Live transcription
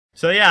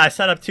So yeah, I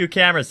set up 2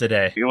 cameras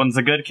today. One's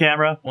a good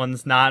camera.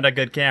 One's not a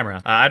good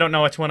camera. I don't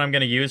know which one I'm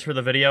gonna use for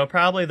the video.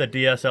 Probably the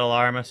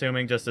DSLR, I'm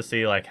assuming, just to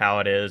see like how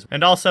it is.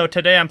 And also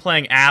today I'm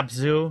playing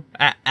Abzu.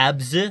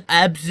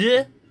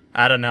 Abzu?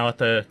 I don't know what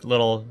the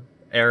little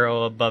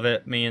arrow above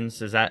it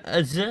means. Is that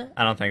Abzu?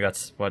 I don't think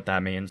that's what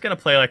that means. I'm gonna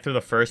play like through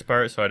the first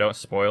part so I don't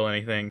spoil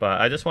anything. But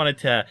I just wanted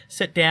to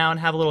sit down,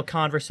 have a little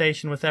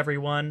conversation with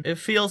everyone. It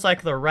feels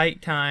like the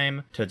right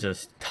time to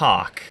just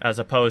talk as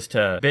opposed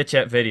to bitch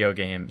at video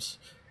games.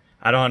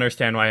 I don't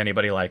understand why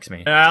anybody likes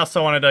me. And I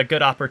also wanted a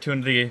good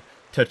opportunity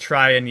to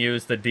try and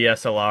use the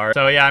DSLR.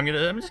 So yeah, I'm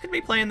just gonna be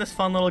playing this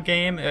fun little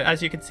game.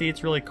 As you can see,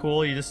 it's really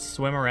cool. You just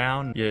swim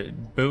around, you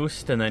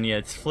boost, and then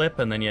you flip,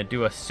 and then you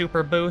do a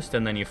super boost,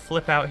 and then you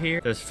flip out here.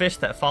 There's fish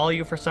that follow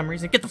you for some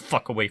reason. Get the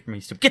fuck away from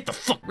me, get the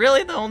fuck.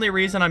 Really, the only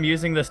reason I'm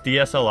using this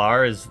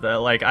DSLR is that,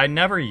 like, I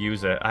never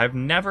use it. I've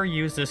never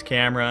used this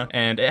camera,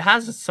 and it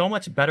has so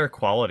much better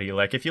quality.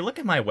 Like, if you look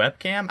at my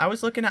webcam, I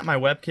was looking at my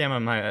webcam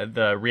on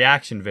the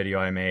reaction video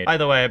I made. By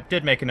the way, I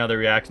did make another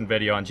reaction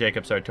video on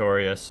Jacob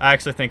Sartorius. I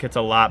actually think it's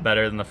a lot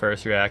better than the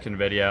first reaction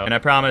video, and I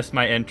promise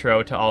my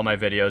intro to all my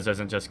videos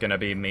isn't just gonna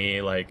be me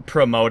like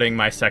promoting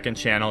my second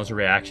channel's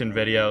reaction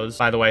videos.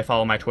 By the way,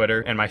 follow my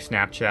Twitter and my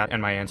Snapchat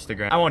and my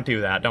Instagram. I won't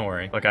do that, don't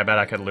worry. Look, I bet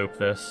I could loop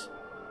this.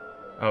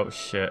 Oh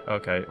shit,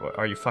 okay.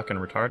 Are you fucking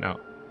retarded? No.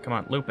 Come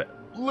on, loop it.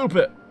 Loop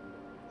it!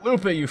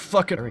 Loop it, you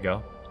fucking— There we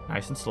go.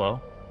 Nice and slow.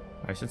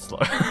 Nice and slow.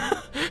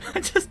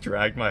 I just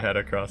dragged my head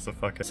across the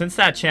fucking— Since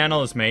that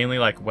channel is mainly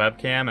like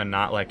webcam and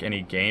not like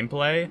any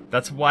gameplay,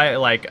 that's why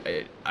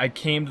like I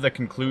came to the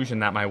conclusion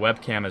that my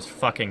webcam is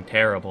fucking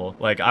terrible.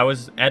 Like, I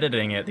was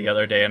editing it the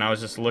other day and I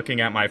was just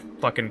looking at my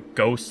fucking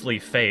ghostly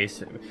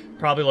face. It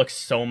probably looks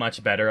so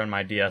much better on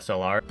my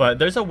DSLR. But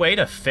there's a way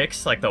to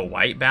fix like the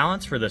white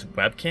balance for this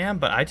webcam,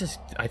 but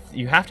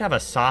you have to have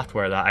a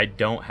software that I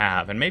don't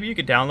have. And maybe you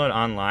could download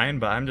online,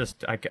 but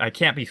I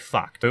can't be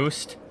fucked.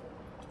 Boost.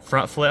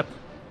 Front flip,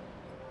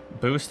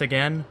 boost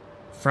again,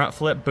 front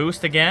flip,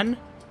 boost again.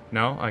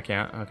 No, I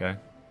can't. Okay.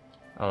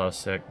 Oh, that was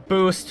sick.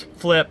 Boost,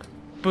 flip,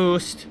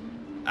 boost,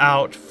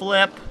 out,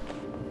 flip.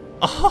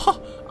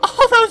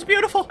 Oh, that was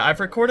beautiful. I've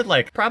recorded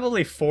like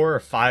probably 4 or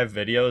 5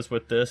 videos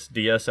with this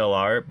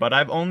DSLR, but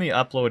I've only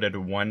uploaded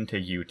 1 to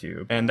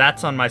YouTube. And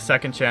that's on my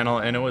second channel,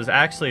 and it was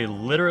actually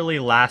literally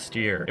last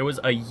year. It was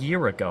a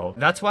year ago.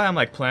 That's why I'm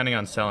like planning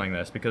on selling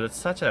this, because it's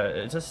such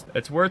a—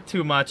 it's worth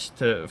too much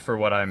for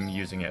what I'm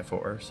using it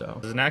for, so.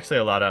 There's actually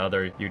a lot of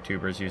other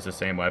YouTubers use the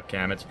same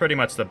webcam. It's pretty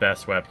much the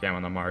best webcam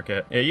on the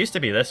market. It used to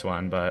be this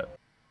one, but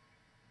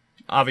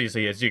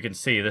obviously, as you can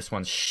see, this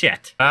one's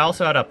shit. I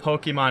also had a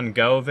Pokemon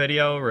Go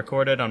video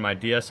recorded on my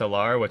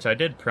DSLR, which I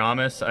did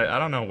promise. I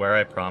don't know where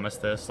I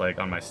promised this, like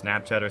on my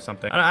Snapchat or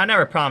something. I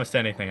never promised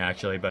anything,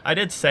 actually, but I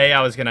did say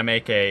I was gonna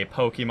make a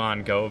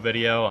Pokemon Go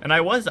video, and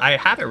I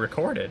have it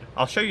recorded.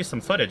 I'll show you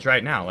some footage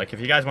right now, like if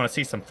you guys want to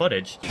see some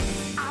footage.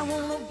 I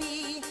wanna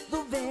be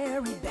the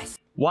very best.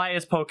 Why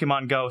is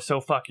Pokemon Go so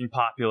fucking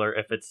popular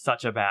if it's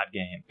such a bad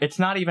game? It's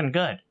not even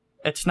good.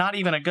 It's not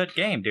even a good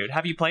game, dude.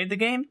 Have you played the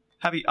game?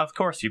 Of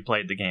course you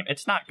played the game.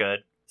 It's not good.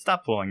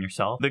 Stop fooling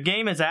yourself. The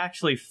game is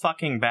actually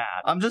fucking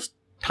bad. I'm just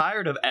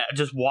tired of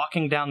just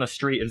walking down the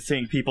street and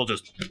seeing people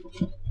just—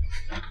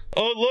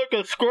 Oh, look,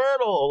 a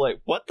Squirtle!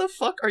 Like, what the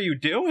fuck are you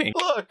doing?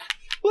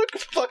 Look,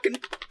 fucking—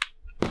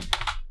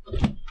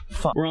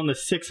 Fuck. We're on the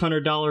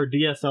 $600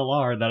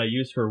 DSLR that I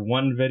used for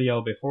 1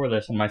 video before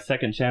this on my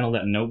second channel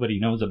that nobody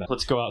knows about.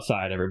 Let's go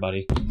outside,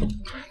 everybody.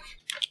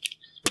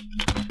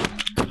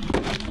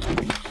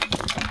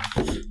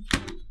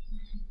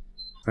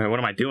 What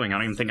am I doing? I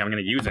don't even think I'm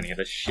gonna use any of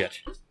this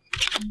shit.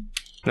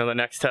 Now the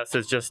next test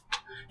is just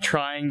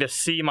trying to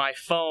see my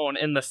phone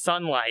in the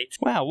sunlight.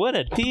 Wow, what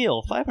a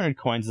deal. 500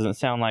 coins doesn't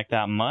sound like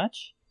that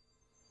much.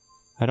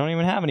 I don't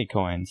even have any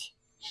coins.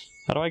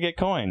 How do I get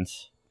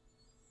coins?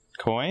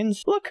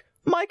 Coins? Look,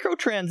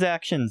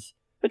 microtransactions.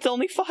 It's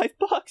only $5.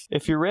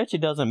 If you're rich,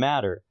 it doesn't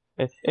matter.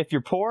 If you're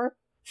poor,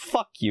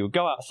 fuck you.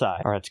 Go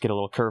outside. All right, let's get a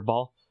little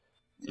curveball.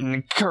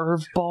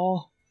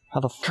 Curveball? How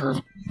the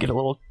curve? Get a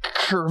little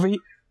curvy.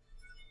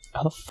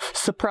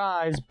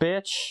 Surprise,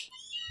 bitch.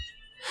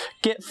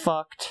 Get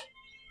fucked.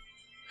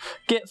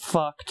 Get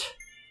fucked.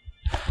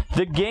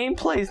 The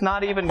gameplay's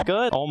not even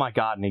good. Oh my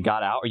god, and he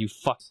got out? Are you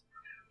fucked?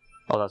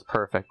 Oh, that's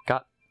perfect.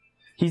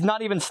 He's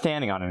not even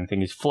standing on anything.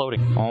 He's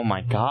floating. Oh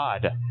my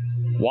god.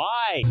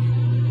 Why?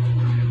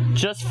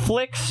 Just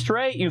flick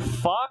straight, you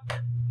fuck.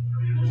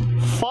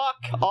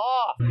 Fuck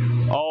off.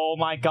 Oh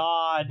my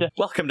god.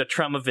 Welcome to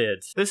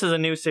TremaVids. This is a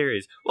new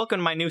series. Welcome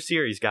to my new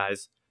series,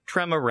 guys.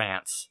 Trema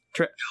Rants.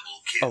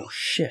 Oh,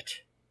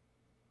 shit.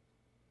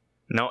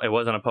 No, it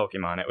wasn't a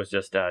Pokemon. It was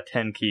just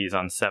 10 keys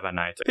on 7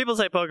 nights. People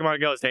say Pokemon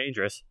Go is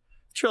dangerous.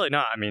 It's really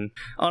not. I mean,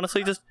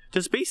 honestly,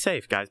 just be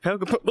safe, guys.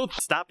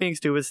 Stop being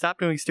stupid. Stop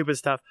doing stupid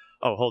stuff.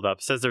 Oh, hold up.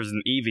 It says there's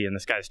an Eevee in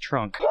this guy's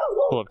trunk.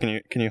 Hold up.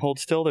 Can you hold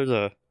still? There's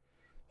a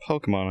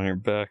Pokemon on your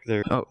back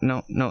there. Oh,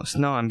 no,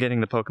 I'm getting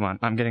the Pokemon.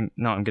 I'm getting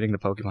the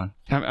Pokemon.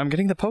 I'm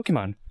getting the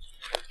Pokemon.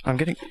 I'm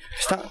getting...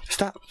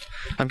 Stop.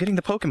 I'm getting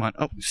the Pokemon.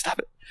 Oh, stop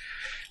it.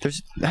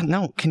 There's...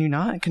 No, can you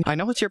not? I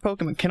know it's your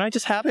Pokemon. Can I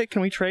just have it?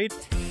 Can we trade?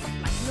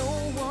 No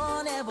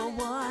one ever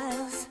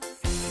was.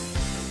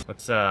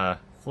 Let's,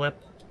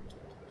 flip.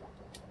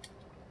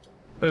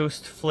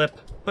 Boost, flip,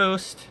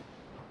 boost.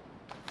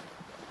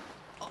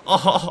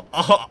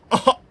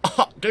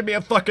 Give me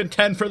a fucking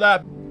 10 for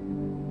that.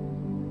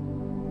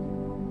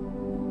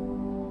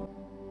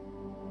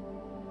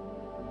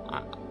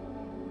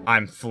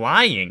 I'm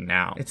flying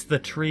now. It's the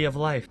tree of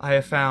life. I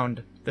have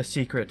found the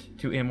secret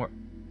to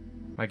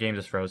My game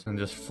just froze. And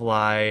just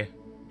fly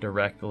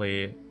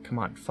directly. Come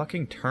on,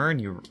 fucking turn,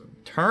 you...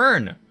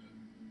 Turn!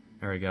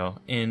 There we go.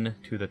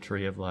 Into the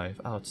tree of life.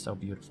 Oh, it's so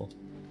beautiful.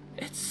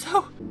 It's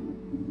so...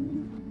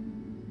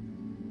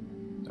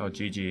 Oh,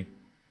 GG.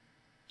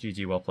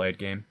 GG, well played,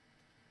 game.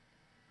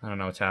 I don't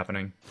know what's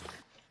happening.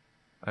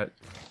 I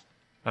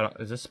don't...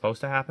 Is this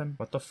supposed to happen?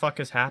 What the fuck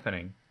is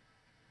happening?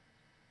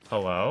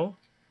 Hello?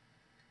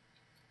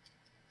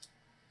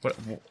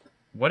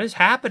 What is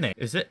happening?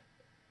 Is it...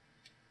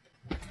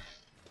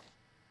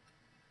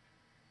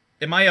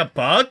 Am I a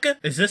bug?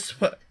 Is this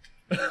what...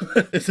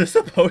 Is this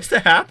supposed to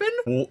happen?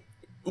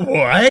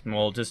 What?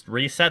 We'll just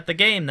reset the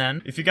game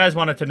then. If you guys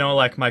wanted to know,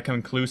 like, my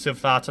conclusive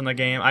thoughts on the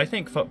game, I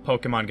think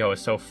Pokemon Go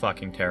is so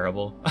fucking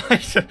terrible.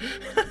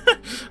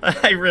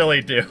 I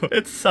really do.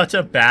 It's such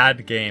a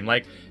bad game.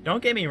 Like,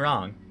 don't get me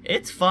wrong.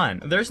 It's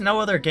fun. There's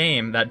no other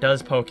game that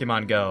does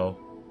Pokemon Go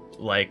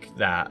like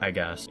that, I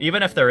guess.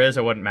 Even if there is,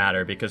 it wouldn't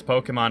matter because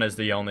Pokemon is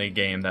the only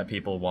game that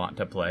people want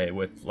to play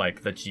with,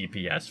 like, the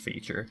GPS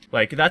feature.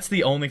 Like, that's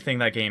the only thing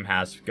that game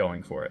has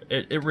going for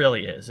it. It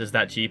really is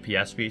that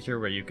GPS feature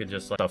where you could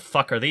just, like, the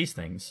fuck are these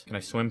things? Can I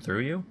swim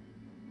through you?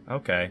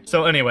 Okay.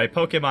 So anyway,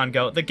 Pokemon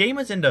Go. The game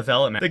was in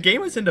development. The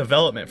game was in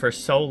development for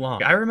so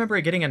long. I remember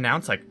it getting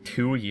announced like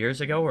 2 years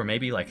ago, or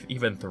maybe like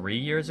even 3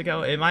 years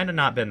ago. It might have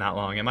not been that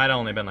long. It might have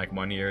only been like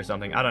 1 year or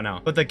something. I don't know.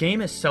 But the game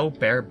is so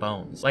bare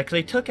bones. Like,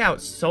 they took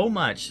out so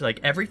much,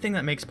 like, everything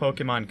that makes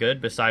Pokemon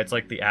good besides,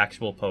 like, the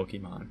actual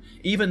Pokemon.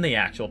 Even the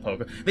actual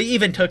Pokemon. They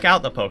even took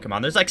out the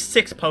Pokemon. There's like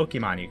 6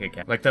 Pokemon you could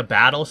get. Like, the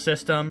battle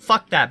system.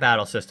 Fuck that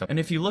battle system. And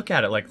if you look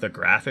at it, like, the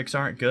graphics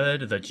aren't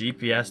good. The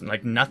GPS,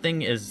 like,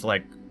 nothing is,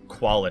 like,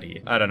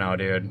 quality. I don't know,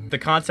 dude. The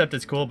concept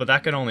is cool, but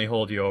that can only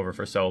hold you over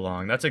for so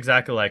long. That's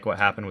exactly like what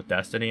happened with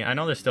Destiny. I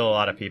know there's still a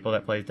lot of people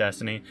that play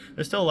Destiny.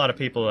 There's still a lot of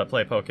people that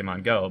play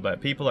Pokemon Go, but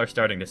people are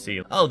starting to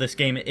see, oh, this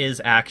game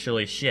is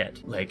actually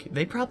shit. Like,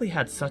 they probably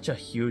had such a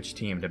huge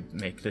team to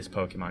make this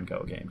Pokemon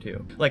Go game,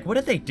 too. Like, what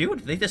did they do?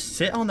 Did they just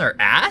sit on their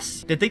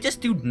ass? Did they just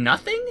do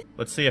nothing?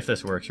 Let's see if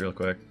this works real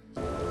quick.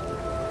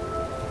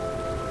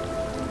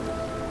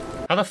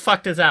 How the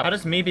fuck does that? How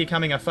does me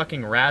becoming a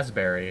fucking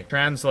raspberry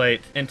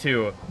translate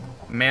into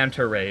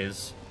manta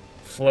rays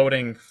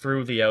floating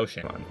through the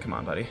ocean? Come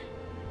on, buddy.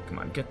 Come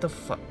on, get the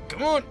fuck.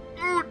 Come on,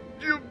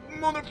 you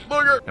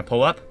motherfucker. Now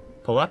pull up,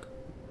 pull up,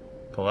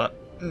 pull up.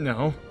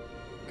 No.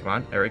 Come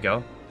on, there we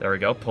go. There we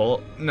go.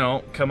 Pull.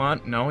 No, come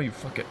on. No, you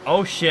fucking.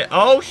 Oh shit.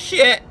 Oh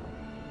shit.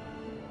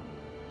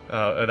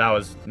 That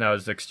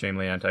was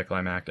extremely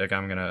anticlimactic.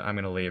 I'm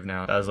gonna leave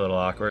now. That was a little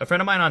awkward. A friend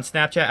of mine on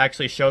Snapchat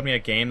actually showed me a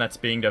game that's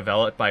being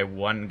developed by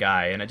one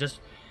guy, and it just,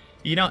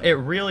 you know, it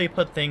really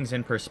put things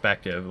in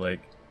perspective. Like,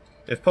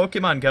 if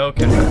Pokemon Go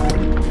can...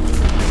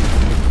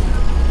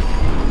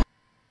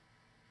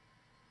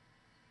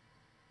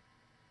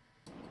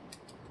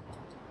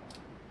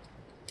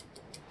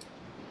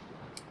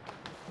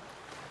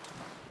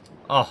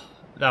 Oh,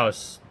 that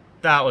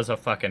was a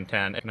fucking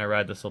 10. Can I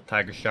ride this little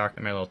tiger shark?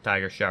 I'm a little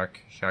tiger shark.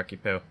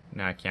 Sharky poo.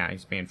 No, I can't.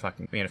 He's being a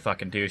fucking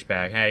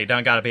douchebag. Hey, you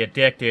don't gotta be a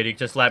dick, dude. You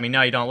just let me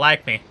know you don't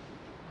like me.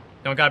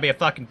 Don't gotta be a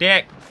fucking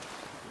dick.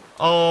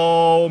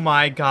 Oh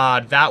my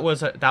god. That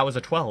was a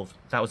 12.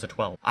 That was a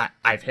 12.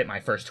 I've hit my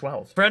first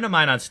 12. A friend of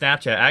mine on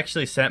Snapchat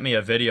actually sent me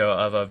a video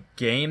of a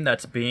game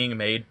that's being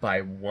made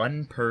by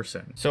one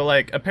person. So,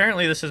 like,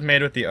 apparently this is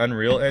made with the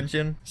Unreal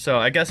Engine. So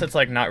I guess it's,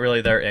 like, not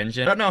really their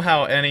engine. I don't know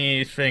how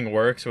anything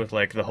works with,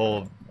 like, the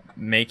whole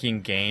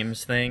making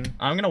games thing.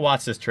 I'm gonna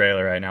watch this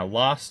trailer right now.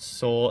 Lost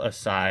Soul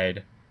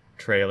Aside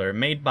trailer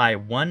made by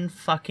one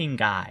fucking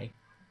guy.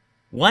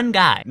 One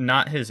guy.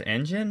 Not his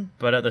engine,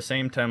 but at the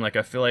same time, like,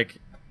 I feel like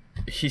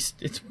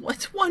it's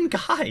one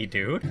guy,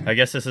 dude. I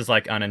guess this is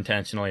like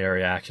unintentionally a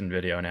reaction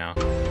video now.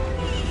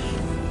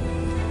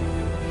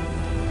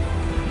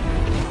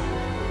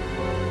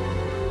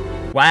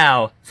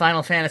 Wow,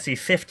 Final Fantasy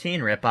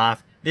 15 ripoff.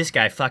 This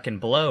guy fucking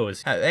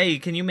blows. Hey,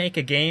 can you make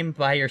a game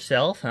by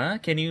yourself, huh?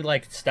 Can you,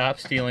 like, stop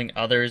stealing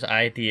others'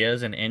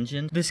 ideas and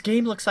engines? This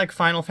game looks like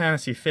Final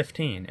Fantasy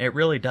 15. It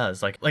really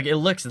does. Like it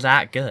looks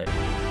that good.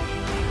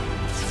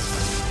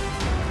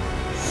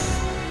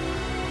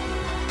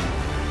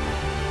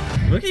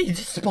 Look, he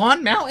just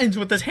spawned mountains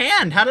with his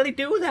hand. How did he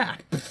do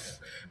that?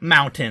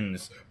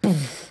 Mountains.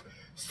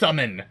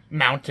 Summon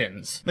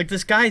mountains. Like,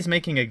 this guy's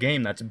making a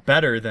game that's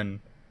better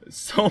than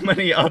so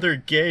many other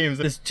games.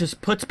 This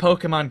just puts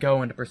Pokemon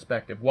Go into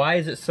perspective. Why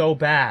is it so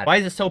bad? Why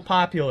is it so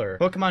popular?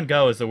 Pokemon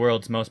Go is the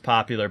world's most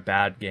popular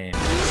bad game.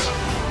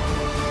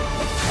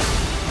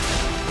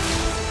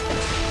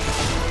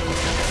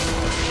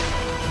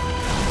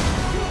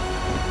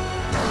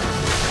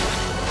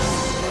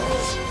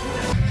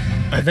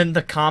 And then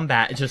the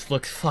combat just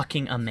looks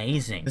fucking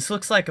amazing. This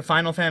looks like a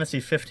Final Fantasy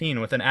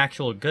 15 with an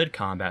actual good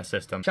combat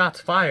system.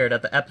 Shots fired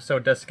at the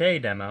Episode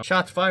D'Escape demo.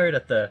 Shots fired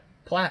at the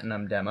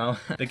Platinum demo.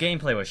 The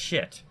gameplay was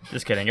shit.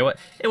 Just kidding.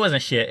 It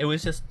wasn't shit. It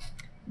was just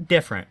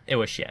different. It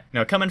was shit.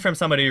 Now, coming from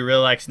somebody who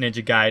really likes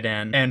Ninja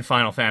Gaiden and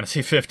Final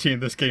Fantasy 15,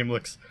 this game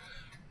looks...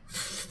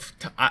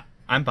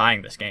 I'm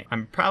buying this game.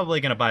 I'm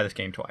probably gonna buy this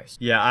game twice.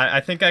 Yeah, I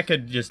think I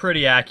could just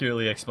pretty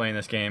accurately explain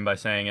this game by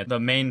saying it.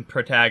 The main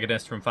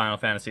protagonist from Final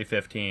Fantasy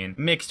 15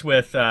 mixed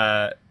with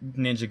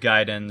Ninja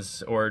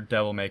Gaiden's or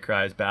Devil May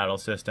Cry's battle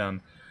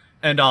system,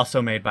 and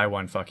also made by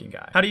one fucking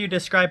guy. How do you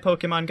describe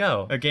Pokemon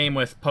Go? A game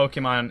with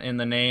Pokemon in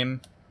the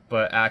name,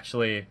 but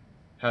actually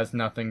has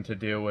nothing to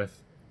do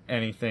with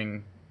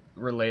anything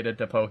related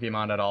to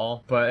Pokemon at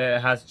all, but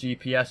it has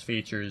GPS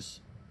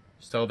features,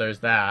 so there's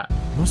that.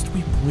 Must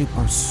we point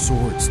our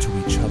swords to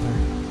each other?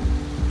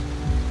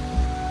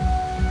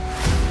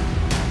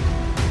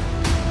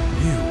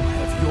 You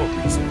have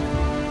your reason.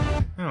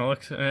 Oh,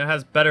 look, it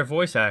has better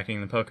voice acting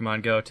than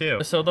Pokemon Go,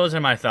 too. So those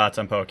are my thoughts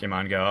on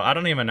Pokemon Go. I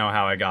don't even know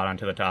how I got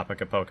onto the topic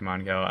of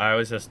Pokemon Go.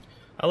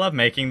 I love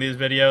making these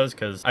videos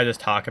because I just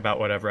talk about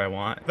whatever I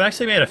want. I've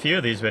actually made a few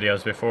of these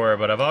videos before,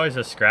 but I've always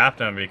just scrapped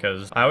them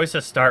because I always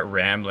just start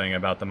rambling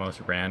about the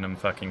most random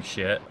fucking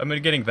shit. I've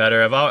been getting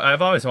better.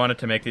 I've always wanted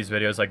to make these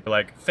videos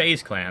like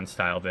FaZe Clan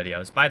style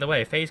videos. By the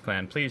way, FaZe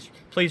Clan, please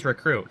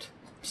recruit.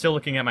 I'm still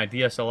looking at my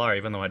DSLR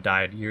even though it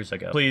died years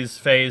ago. Please,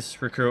 FaZe,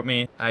 recruit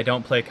me. I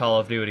don't play Call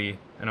of Duty,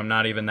 and I'm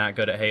not even that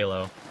good at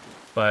Halo.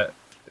 But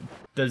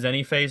does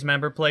any FaZe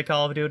member play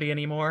Call of Duty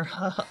anymore?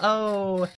 Oh,